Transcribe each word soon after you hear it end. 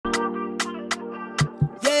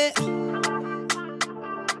Hey,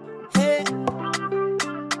 hey.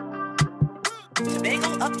 Tobago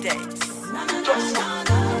updates.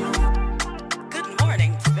 Good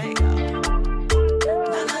morning, Tobago.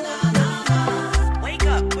 Wake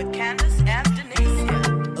up with Kandace and Denise.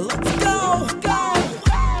 Let's go, go.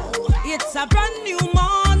 It's a brand new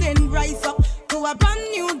morning. Rise up to a brand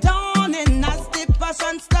new dawning. As the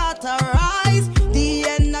passion start to rise, the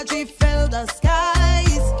energy fill the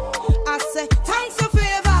skies. I say thanks for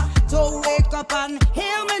favor to wake up and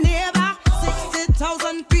hail my neighbor.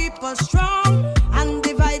 60,000 people strong, and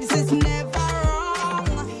the vibes is never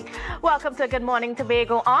wrong. Welcome to Good Morning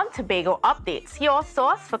Tobago on Tobago Updates, your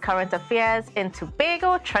source for current affairs in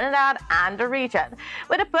Tobago, Trinidad, and the region.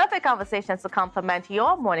 With the perfect conversations to complement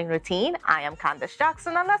your morning routine, I am Kandace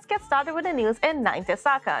Jackson, and let's get started with the news in 90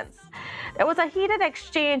 seconds. There was a heated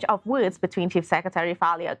exchange of words between Chief Secretary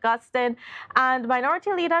Fally Augustine and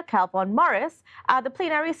Minority Leader Kelvin Morris at the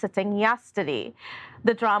plenary sitting yesterday.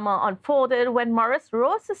 The drama unfolded when Morris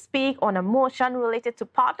rose to speak on a motion related to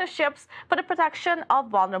partnerships for the protection of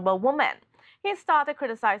vulnerable women. He started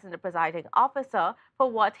criticizing the presiding officer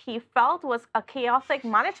for what he felt was a chaotic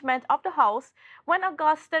management of the House when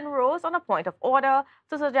Augustine rose on a point of order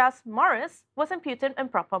to suggest Morris was imputing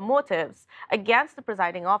improper motives against the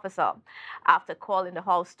presiding officer. After calling the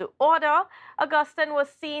House to order, Augustine was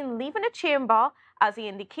seen leaving the chamber, as he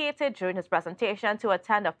indicated during his presentation to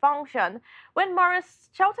attend a function, when Morris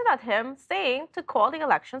shouted at him, saying to call the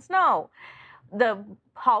elections now. The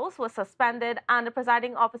House was suspended and the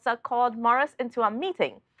presiding officer called Morris into a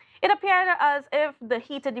meeting. It appeared as if the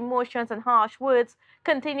heated emotions and harsh words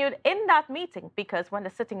continued in that meeting because when the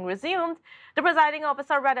sitting resumed, the presiding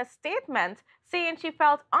officer read a statement saying she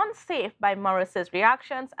felt unsafe by Morris's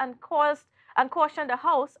reactions and cautioned the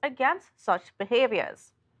House against such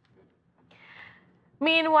behaviors.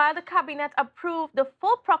 Meanwhile, the Cabinet approved the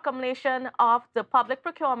full proclamation of the Public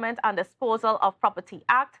Procurement and Disposal of Property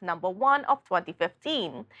Act No. 1 of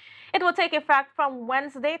 2015. It will take effect from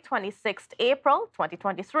Wednesday, 26th April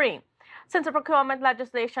 2023. Since the procurement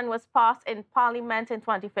legislation was passed in Parliament in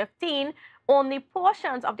 2015, only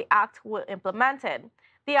portions of the act were implemented.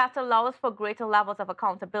 The act allows for greater levels of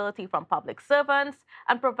accountability from public servants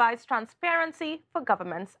and provides transparency for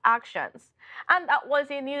government's actions. And that was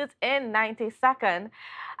your news in 90 seconds.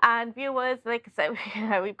 And viewers, like I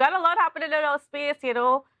said, we've got a lot happening in our space, you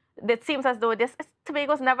know. It seems as though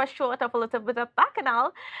Tobago's never short of a little bit of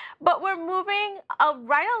bacchanal. But we're moving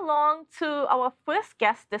right along to our first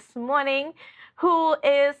guest this morning, who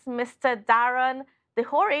is Mr. Daren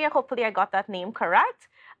Dhoray. Hopefully I got that name correct.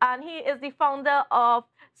 And he is the founder of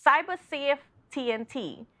CyberSafe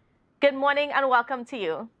TNT. Good morning and welcome to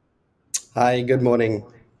you. Hi, good morning.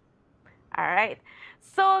 All right.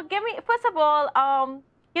 So give me, first of all,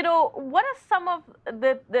 you know, what are some of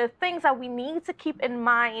the things that we need to keep in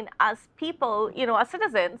mind as people, you know, as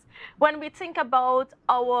citizens, when we think about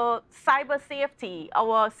our cyber safety,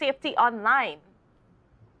 our safety online?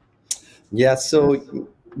 Yeah, so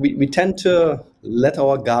we tend to let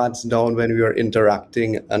our guards down when we are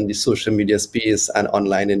interacting on the social media space and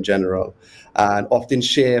online in general, and often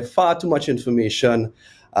share far too much information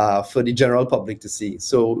for the general public to see.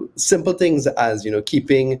 So simple things as, you know,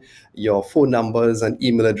 keeping your phone numbers and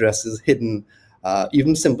email addresses hidden,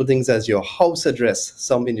 even simple things as your house address.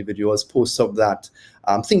 Some individuals post up that,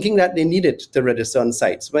 thinking that they need it to register on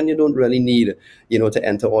sites when you don't really need, you know, to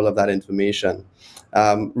enter all of that information.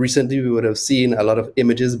 Recently, we would have seen a lot of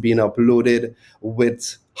images being uploaded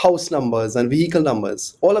with house numbers and vehicle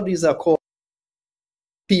numbers. All of these are called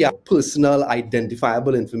personal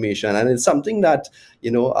identifiable information, and it's something that, you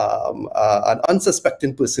know, an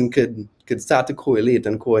unsuspecting person could start to correlate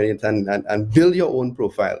and build your own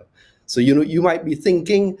profile. So, you know, you might be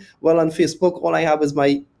thinking, well, on Facebook, all I have is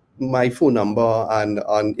my phone number, and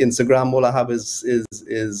on Instagram, all I have is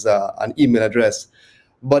an email address.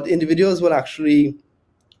 But individuals will actually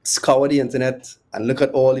scour the internet and look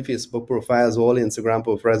at all the Facebook profiles, all the Instagram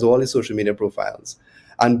profiles, all the social media profiles,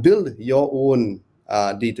 and build your own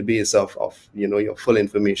database of you know, your full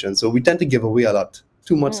information. So we tend to give away a lot,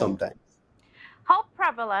 too much sometimes. How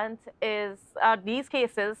prevalent is these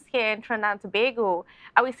cases here in Trinidad and Tobago?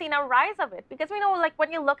 Are we seeing a rise of it? Because we know, like,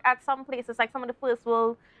 when you look at some places, like some of the first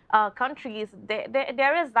world countries,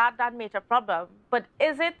 there is that major problem. But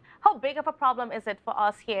how big of a problem is it for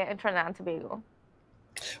us here in Trinidad and Tobago?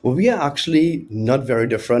 Well, we are actually not very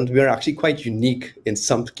different. We are actually quite unique in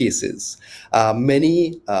some cases.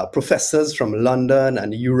 Many professors from London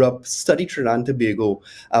and Europe study Trinidad and Tobago.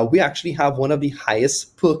 We actually have one of the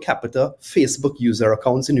highest per capita Facebook user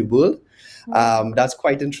accounts in the world. That's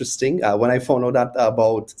quite interesting. When I found out that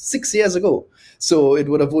about 6 years ago, so it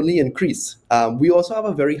would have only increased. We also have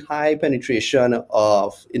a very high penetration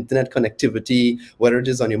of internet connectivity, whether it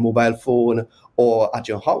is on your mobile phone or at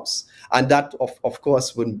your house. And that, of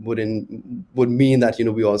course, would mean that,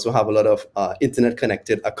 we also have a lot of internet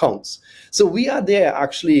connected accounts. So we are there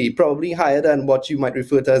actually probably higher than what you might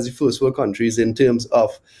refer to as the first world countries in terms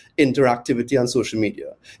of interactivity on social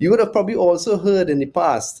media. You would have probably also heard in the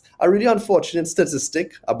past a really unfortunate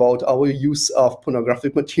statistic about our use of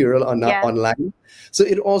pornographic material online. So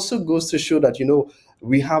it also goes to show that,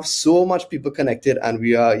 we have so much people connected, and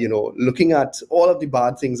we are, looking at all of the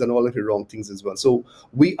bad things and all of the wrong things as well. So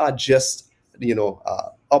we are just,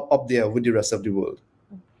 up there with the rest of the world.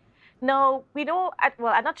 No, we don't.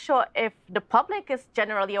 Well, I'm not sure if the public is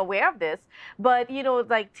generally aware of this, but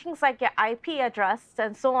like things like your IP address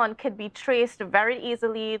and so on could be traced very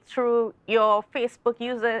easily through your Facebook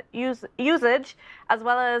usage, as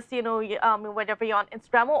well as whenever you're on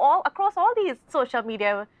Instagram or all across all these social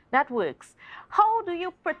media networks. How do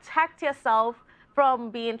you protect yourself from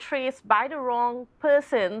being traced by the wrong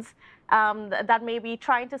persons that may be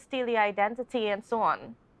trying to steal your identity and so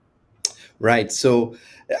on? Right. So,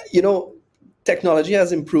 technology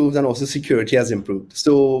has improved and also security has improved.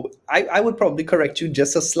 So I would probably correct you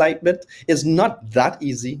just a slight bit. It's not that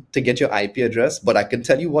easy to get your IP address, but I can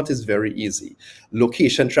tell you what is very easy.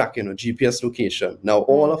 Location tracking or GPS location. Now,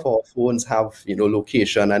 all of our phones have,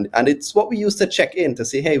 location, and it's what we use to check in to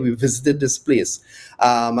say, hey, we visited this place.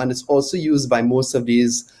 And it's also used by most of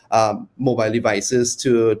these mobile devices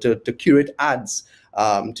to curate ads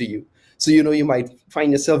to you. So, you might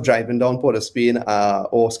find yourself driving down Port of Spain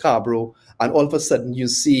or Scarborough, and all of a sudden you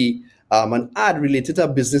see an ad related to a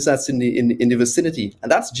business that's in the vicinity.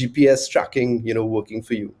 And that's GPS tracking, working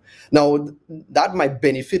for you. Now, that might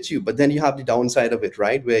benefit you, but then you have the downside of it,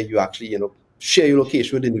 right? Where you actually, share your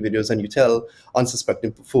location with individuals and you tell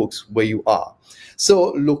unsuspecting folks where you are.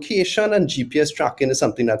 So location and GPS tracking is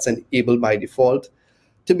something that's enabled by default.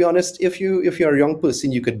 To be honest, if you're a young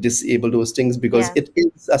person, you could disable those things because it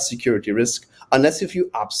is a security risk. Unless if you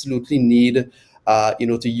absolutely need,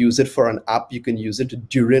 to use it for an app, you can use it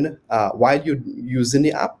during while you're using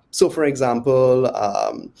the app. So, for example,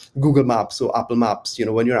 Google Maps or Apple Maps,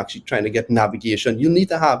 when you're actually trying to get navigation, you need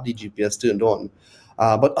to have the GPS turned on.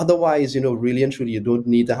 But otherwise, really and truly, you don't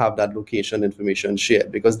need to have that location information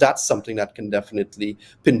shared, because that's something that can definitely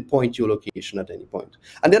pinpoint your location at any point.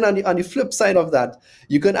 And then on the flip side of that,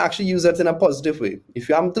 you can actually use that in a positive way. If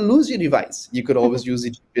you happen to lose your device, you could always use the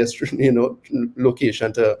GPS,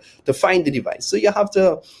 location to find the device. So you have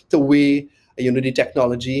to weigh, the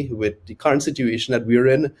technology with the current situation that we're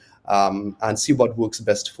in, and see what works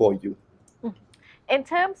best for you. In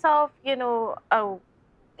terms of,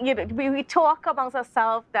 we talk amongst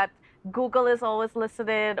ourselves that Google is always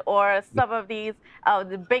listening, or some of these,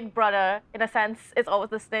 the big brother, in a sense, is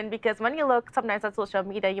always listening, because when you look sometimes at social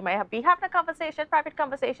media, you might be having a conversation, private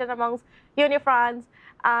conversation amongst you and your friends,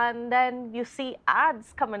 and then you see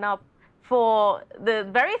ads coming up for the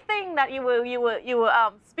very thing that you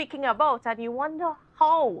were speaking about, and you wonder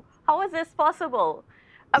how is this possible?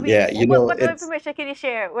 I mean, what information can you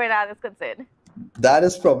share where that is concerned? That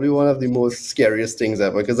is probably one of the most scariest things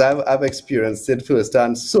ever, because I've experienced it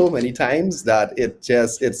firsthand so many times that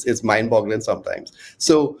it's mind-boggling sometimes.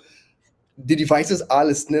 So the devices are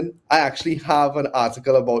listening. I actually have an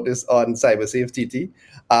article about this on CyberSafeTT.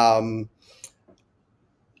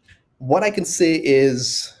 What I can say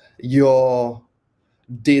is your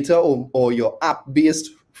data or your app-based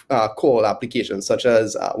call applications, such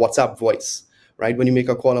as WhatsApp Voice, right? When you make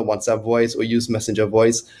a call on WhatsApp Voice or use Messenger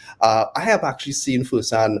Voice, I have actually seen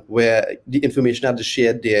firsthand where the information that is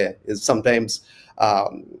shared there is sometimes,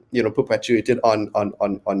 perpetuated on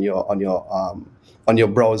your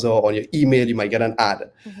browser, on your email. You might get an ad.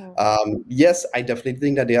 Yes, I definitely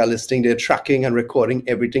think that they are listening. They're tracking and recording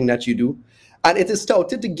everything that you do, and it is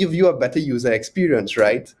touted to give you a better user experience,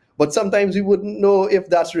 right? But sometimes we wouldn't know if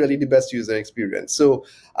that's really the best user experience. So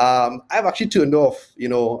I've actually turned off,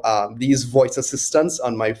 these voice assistants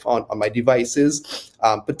on my devices,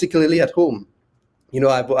 particularly at home.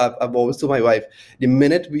 I've always told my wife, the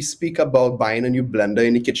minute we speak about buying a new blender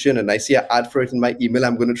in the kitchen and I see an ad for it in my email,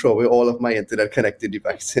 I'm going to throw away all of my internet-connected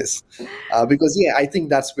devices. Because, I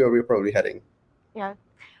think that's where we're probably heading. Yeah.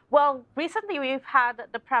 Well, recently we've had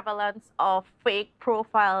the prevalence of fake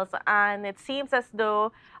profiles, and it seems as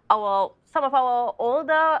though some of our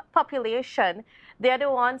older population, they're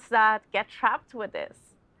the ones that get trapped with this.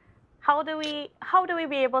 How do we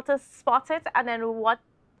be able to spot it, and then what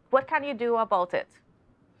can you do about it?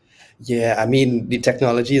 Yeah, I mean, the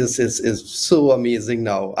technology is so amazing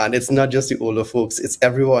now. And it's not just the older folks, it's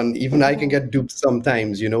everyone. Even I can Mhm. get duped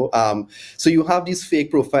sometimes, you know. So you have these fake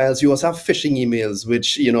profiles, you also have phishing emails,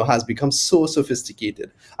 which, you know, has become so sophisticated.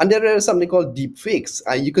 And there is something called deep fakes.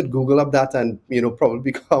 You could Google up that and, you know, probably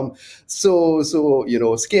become you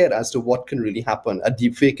know, scared as to what can really happen. A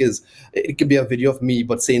deep fake is, it could be a video of me,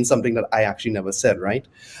 but saying something that I actually never said, right?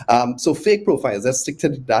 So fake profiles, let's stick to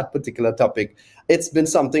that particular topic. It's been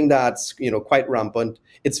something that's, you know, quite rampant.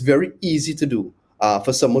 It's very easy to do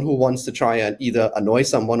for someone who wants to try and either annoy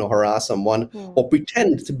someone or harass someone Hmm. or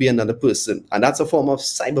pretend to be another person, and that's a form of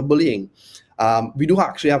cyberbullying. We do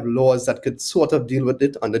actually have laws that could sort of deal with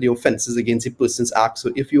it under the Offenses Against a Persons Act.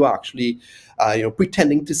 So if you are actually, you know,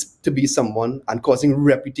 pretending to be someone and causing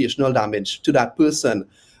reputational damage to that person,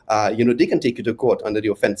 you know, they can take you to court under the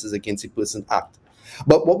Offenses Against a Person Act.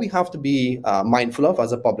 But what we have to be mindful of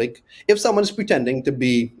as a public, if someone is pretending to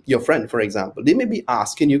be your friend, for example, they may be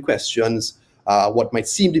asking you questions, what might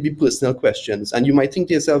seem to be personal questions, and you might think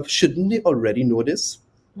to yourself, shouldn't they already know this?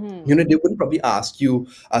 You Hmm. know, they wouldn't probably ask you,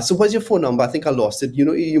 so what's your phone number? I think I lost it. You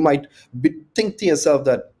know, you might think to yourself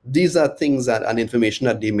that these are things and information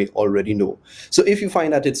that they may already know. So if you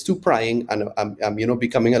find that it's too prying and you know,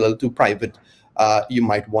 becoming a little too private, you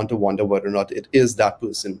might want to wonder whether or not it is that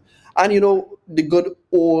person. And you know, the good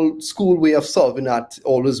old school way of solving that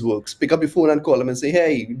always works. Pick up your phone and call them and say,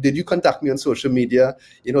 hey, did you contact me on social media?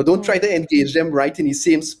 You know, don't try Hmm. to engage them right in the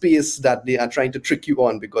same space that they are trying to trick you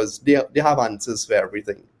on, because they have answers for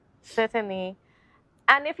everything. Certainly.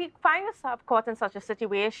 And if you find yourself caught in such a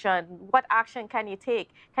situation, what action can you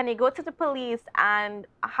take? Can you go to the police, and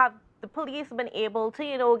have the police been able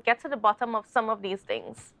to, get to the bottom of some of these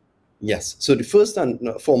things? Yes. So the first and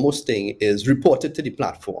foremost thing is report it to the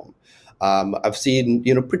platform. I've seen,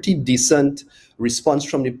 you know, pretty decent response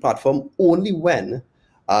from the platform only when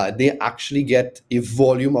they actually get a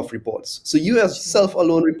volume of reports. So you as self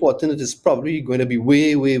alone reporting it is probably going to be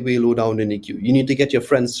way, way, way low down in the queue. You need to get your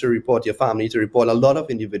friends to report, your family to report, a lot of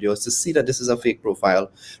individuals to see that this is a fake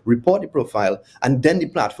profile, report the profile, and then the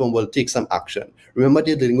platform will take some action. Remember,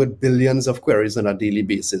 they're dealing with billions of queries on a daily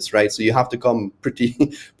basis, right? So you have to come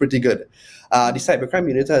pretty, pretty good. The cybercrime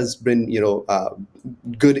unit has been, you know,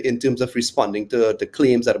 good in terms of responding to the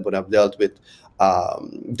claims that would have dealt with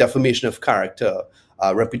defamation of character,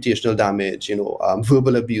 reputational damage, you know,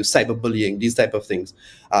 verbal abuse, cyberbullying, these type of things.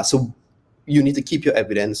 So you need to keep your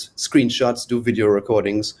evidence, screenshots, do video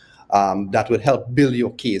recordings. That would help build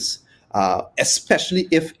your case, especially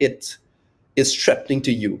if it is threatening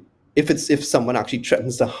to you. If someone actually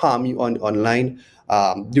threatens to harm you online,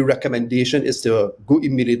 the recommendation is to go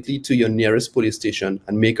immediately to your nearest police station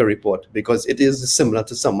and make a report, because it is similar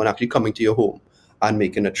to someone actually coming to your home and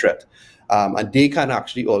making a threat. And they can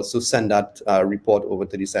actually also send that report over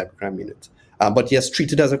to the cybercrime unit. But yes,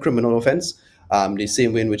 treat it as a criminal offense. The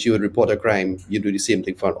same way in which you would report a crime, you do the same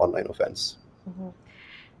thing for an online offense. Mhm.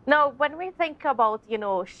 Now, when we think about,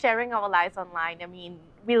 sharing our lives online, I mean,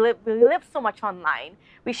 we live so much online,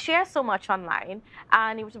 we share so much online,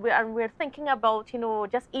 and we're thinking about,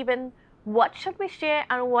 just even what should we share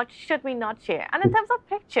and what should we not share. And in terms of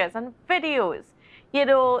pictures and videos,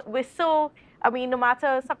 we're so, I mean, no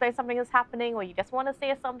matter sometimes something is happening or you just want to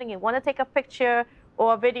say something, you want to take a picture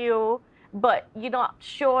or a video, but you're not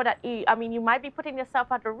sure that you might be putting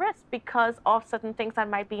yourself at a risk because of certain things that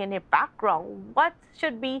might be in your background. What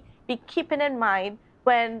should we be keeping in mind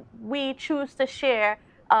when we choose to share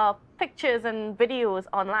pictures and videos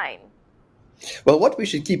online? Well, what we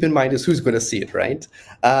should keep in mind is who's going to see it, right?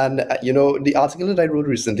 And you know, the article that I wrote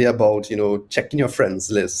recently about, you know, checking your friends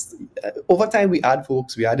list. Over time, we add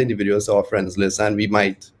folks, we add individuals to our friends list, and we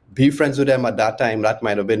might be friends with them at that time. That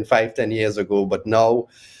might have been 5, 10 years ago, but now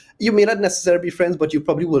you may not necessarily be friends, but you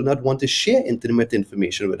probably will not want to share intimate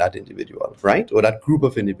information with that individual, right? Or that group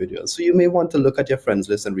of individuals. So you may want to look at your friends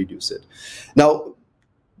list and reduce it. Now,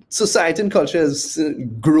 society and culture has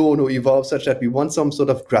grown or evolved such that we want some sort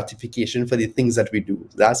of gratification for the things that we do.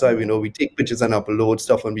 That's why we know we take pictures and upload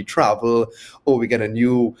stuff when we travel, or we get a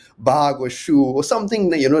new bag or shoe or something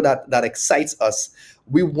that, that excites us.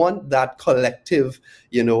 We want that collective,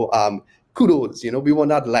 kudos. We want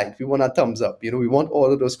that like, we want that thumbs up. We want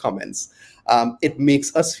all of those comments. It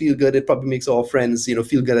makes us feel good. It probably makes our friends,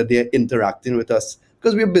 feel good that they're interacting with us.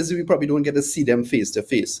 Because we're busy, we probably don't get to see them face to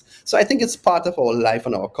face. So I think it's part of our life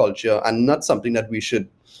and our culture, and not something that we should,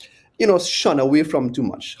 shun away from too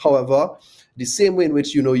much. However, the same way in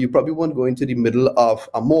which, you probably won't go into the middle of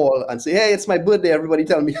a mall and say, hey, it's my birthday, everybody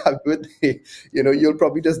tell me happy birthday. You'll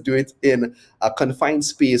probably just do it in a confined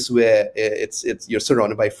space where it's you're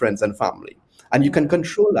surrounded by friends and family. And you can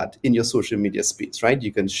control that in your social media space, right?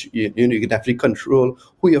 You can you can definitely control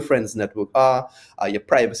who your friends network are, your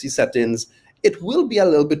privacy settings. It will be a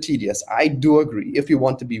little bit tedious, I do agree, if you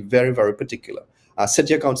want to be very, very particular. Set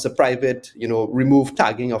your accounts to private, remove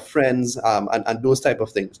tagging of friends, and those type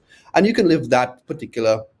of things. And you can live that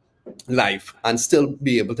particular life and still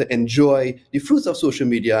be able to enjoy the fruits of social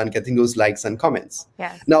media and getting those likes and comments.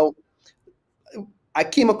 Yes. Now, I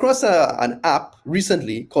came across an app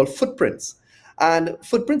recently called Footprints. And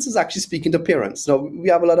Footprints is actually speaking to parents. Now, we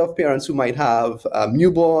have a lot of parents who might have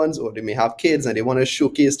newborns, or they may have kids and they want to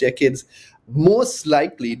showcase their kids, most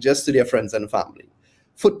likely just to their friends and family.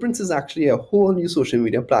 Footprints is actually a whole new social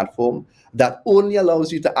media platform that only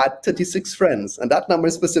allows you to add 36 friends. And that number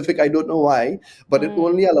is specific, I don't know why, but it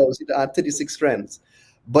only allows you to add 36 friends.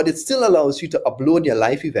 But it still allows you to upload your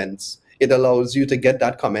life events. It allows you to get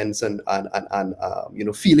that comments and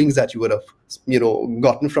feelings that you would have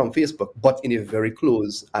gotten from Facebook, but in a very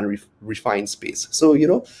close and refined space. So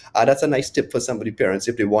that's a nice tip for somebody, parents,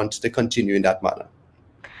 if they want to continue in that manner.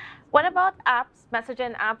 What about apps,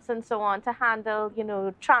 messaging apps and so on, to handle,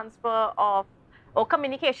 transfer of or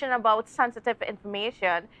communication about sensitive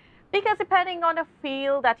information? Because depending on the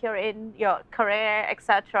field that you're in, your career,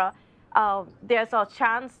 etc., there's a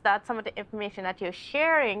chance that some of the information that you're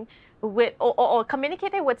sharing with or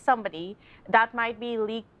communicating with somebody that might be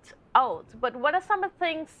leaked out. But what are some of the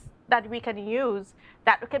things that we can use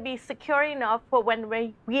that can be secure enough for when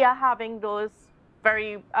we are having those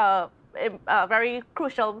very very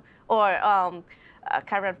crucial, or I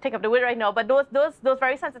can't remember, think of the word right now, but those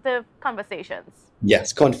very sensitive conversations?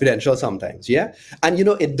 Yes, confidential sometimes, yeah. And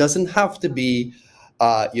it doesn't have to be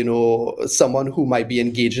someone who might be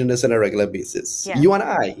engaged in this on a regular basis. Yeah. You and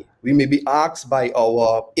I, we may be asked by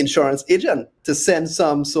our insurance agent to send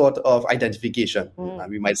some sort of identification. And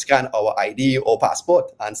we might scan our ID or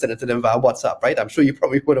passport and send it to them via WhatsApp, right? I'm sure you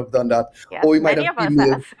probably would have done that. Yes, Or we might many have of us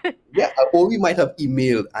emailed. has. Yeah, or we might have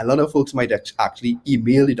emailed. A lot of folks might actually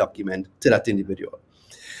email the document to that individual.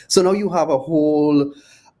 So now you have a whole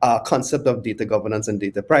concept of data governance and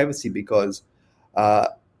data privacy, because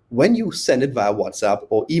when you send it via WhatsApp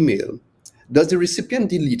or email, does the recipient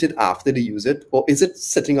delete it after they use it, or is it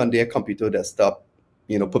sitting on their computer desktop,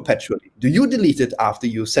 perpetually? Do you delete it after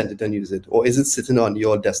you send it and use it, or is it sitting on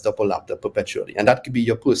your desktop or laptop perpetually? And that could be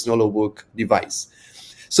your personal or work device.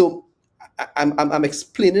 So I'm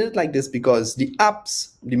explaining it like this because the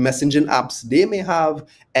apps, the messaging apps, they may have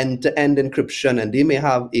end-to-end encryption, and they may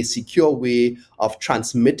have a secure way of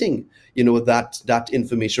transmitting, that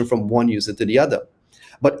information from one user to the other.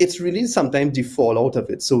 But it's really sometimes the fallout of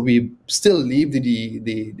it. So we still leave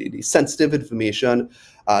the sensitive information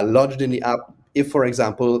lodged in the app. If, for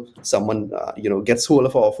example, someone gets hold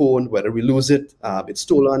of our phone, whether we lose it, it's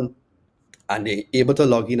stolen, and they're able to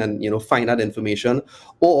log in and find that information,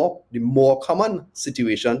 or the more common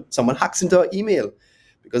situation, someone hacks into our email.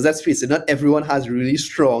 Because let's face it, not everyone has really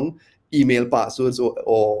strong email passwords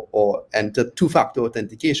or enter two-factor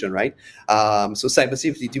authentication, right? So cyber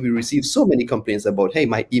safety, we receive so many complaints about, hey,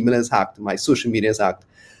 my email is hacked, my social media is hacked.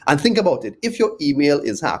 And think about it, if your email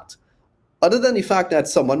is hacked, other than the fact that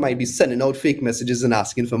someone might be sending out fake messages and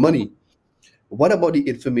asking for money, what about the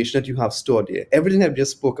information that you have stored there? Everything I've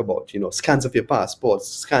just spoke about, scans of your passports,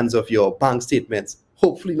 scans of your bank statements,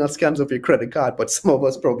 hopefully not scans of your credit card, but some of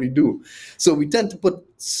us probably do. So we tend to put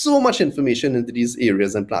so much information into these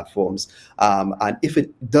areas and platforms. And if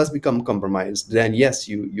it does become compromised, then yes,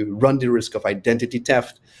 you run the risk of identity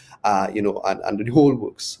theft, and the whole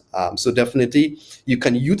works. So definitely you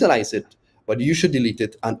can utilize it, but you should delete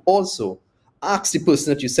it. And also, ask the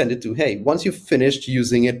person that you send it to, hey, once you've finished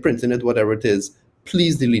using it, printing it, whatever it is,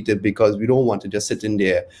 please delete it, because we don't want to just sit in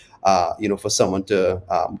there, for someone to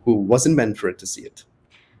who wasn't meant for it to see it.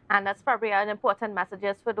 And that's probably an important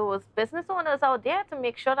message for those business owners out there, to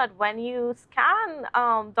make sure that when you scan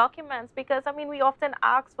documents, because we often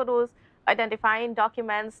ask for those identifying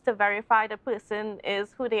documents to verify the person is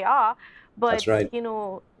who they are. But That's right.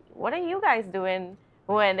 What are you guys doing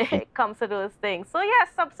when it comes to those things? So yes,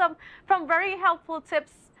 some very helpful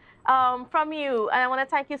tips from you, and I want to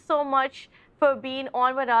thank you so much for being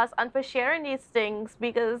on with us and for sharing these things,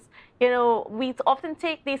 because we often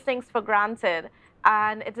take these things for granted,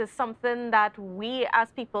 and it is something that we as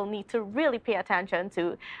people need to really pay attention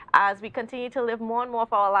to as we continue to live more and more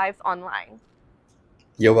of our lives online.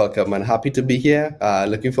 You're welcome, and happy to be here.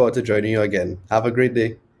 Looking forward to joining you again. Have a great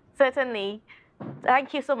day. Certainly.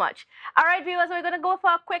 Thank you so much. All right, viewers, we're going to go for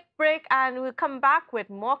a quick break, and we'll come back with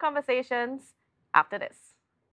more conversations after this.